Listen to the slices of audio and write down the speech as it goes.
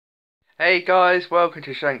Hey guys, welcome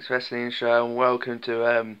to Shanks Wrestling Show and welcome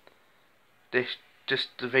to this just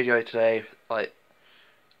the video today, like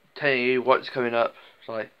telling you what's coming up.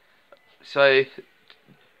 Like so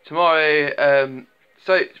tomorrow,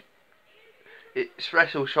 so it's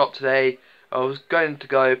Wrestle Shop today. I was going to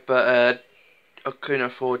go, but I couldn't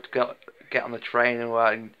afford to get on the train and all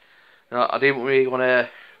that, and I didn't really want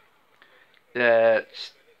to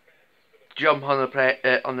jump on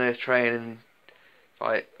on the train and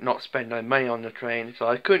like not spend no money on the train, so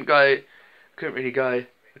I couldn't go. Couldn't really go.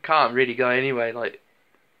 I can't really go anyway. Like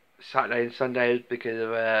Saturday and Sunday because of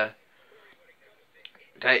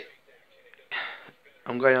they,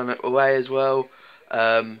 I'm going on it away as well.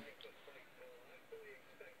 Um,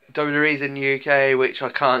 WWE's in the UK, which I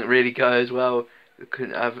can't really go as well. I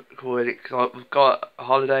couldn't have avoided it because I've got a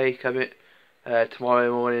holiday coming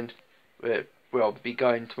tomorrow morning. Well, I'll be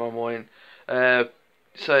going tomorrow morning. Uh,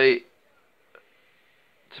 so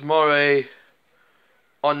tomorrow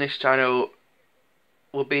on this channel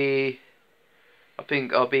will be, I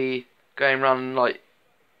think I'll be going around like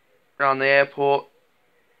around the airport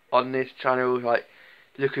on this channel, like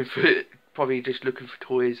looking for probably just looking for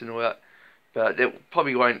toys and all that. But there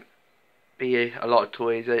probably won't be a lot of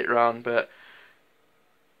toys around, but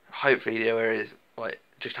hopefully there is. Like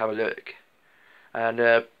just have a look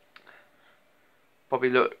and probably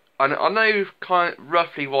look. I know kind of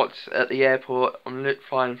roughly what's at the airport. I'm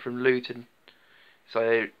flying from Luton,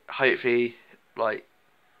 so hopefully like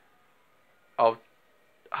I'll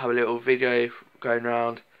have a little video going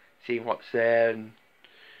around, seeing what's there, and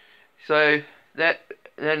so that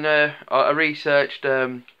then I researched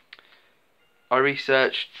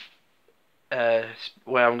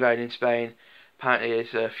where I'm going in Spain. Apparently,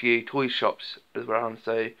 there's a few toy shops around,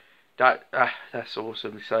 so that's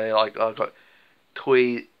awesome. So like I've got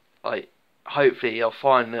toy like hopefully I'll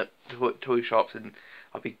find the toy shops and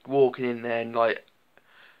I'll be walking in there and like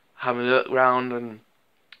having a look around and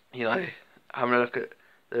you know having a look at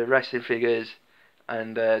the wrestling figures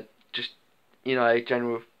and just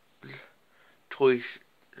general toy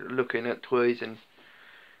looking at toys and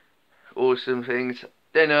awesome things.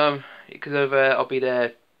 Then because of I'll be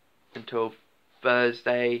there until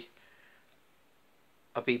Thursday.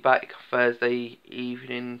 I'll be back Thursday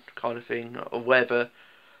evening kind of thing, or whether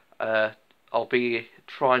uh, I'll be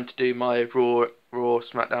trying to do my Raw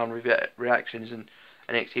SmackDown reactions and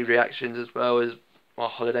NXT reactions as well as my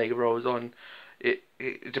holiday rolls on. It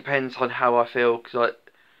depends on how I feel because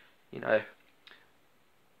you know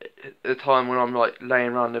at the time when I'm like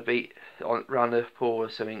laying around the beat on around the pool or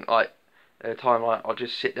something like at the time I'll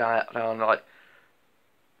just sit down like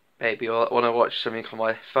maybe I want to watch something on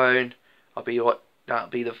my phone. I'll be what that'll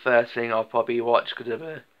be the first thing I'll probably watch because of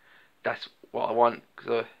that's what I want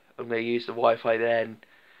because I'm gonna use the Wi-Fi there and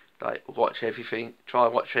like watch everything, try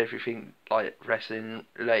and watch everything like wrestling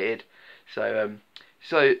related. So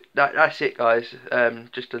so that's it, guys.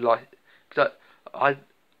 Just to like, cause I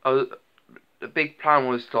was, the big plan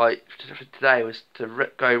was like for today was to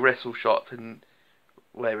go wrestle shop and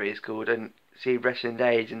whatever it is called and see Wrestling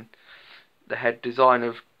Days and the head design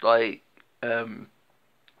of like the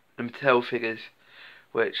Mattel figures,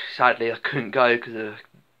 which sadly I couldn't go because of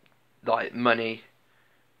like money,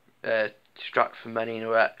 strapped for money and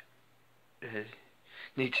all that. Uh,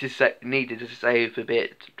 needed to save a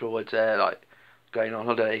bit towards like going on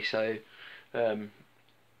holiday. So, um,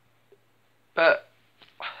 but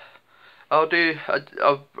I'll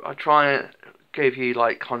try and give you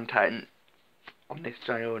like content on this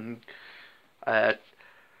channel and uh,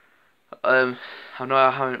 um, I know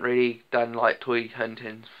I haven't really done like toy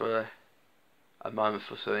hunting for a month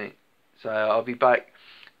or something, so I'll be back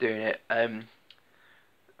doing it.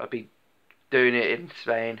 I'll be doing it in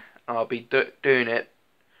Spain. I'll be doing it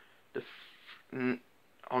the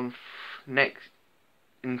on next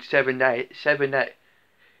in 7 days. 7 days.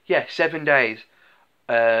 Yeah, 7 days.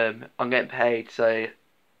 I'm getting paid, so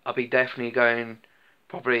I'll be definitely going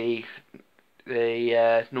probably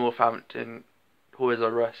the Northampton, Toys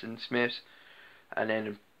R Us and Smiths, and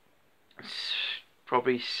then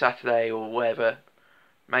probably Saturday or whatever.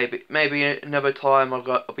 Maybe another time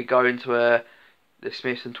I'll be going to the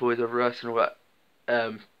Smiths and Toys R Us and all that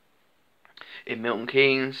in Milton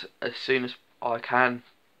Keynes as soon as I can.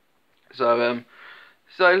 So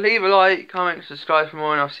so leave a like, comment, subscribe for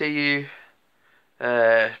more, and I'll see you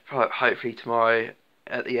hopefully tomorrow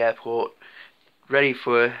at the airport, ready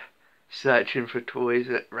for searching for toys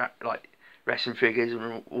that like wrestling figures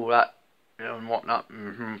and all that and whatnot.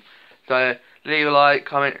 So leave a like,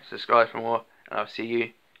 comment, subscribe for more, and I'll see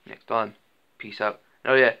you next time. Peace out.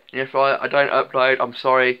 Oh yeah, and if I don't upload, I'm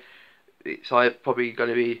sorry. It's like probably going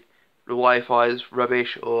to be the Wi-Fi is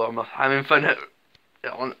rubbish or I'm not having fun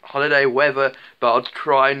on holiday, weather, but I'll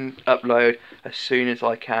try and upload as soon as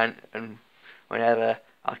I can and whenever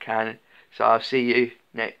I can. So I'll see you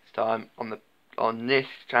next time on this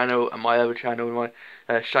channel and my other channel, my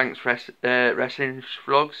Shanks Wrestling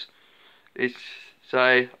Vlogs. So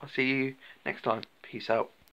I'll see you next time. Peace out.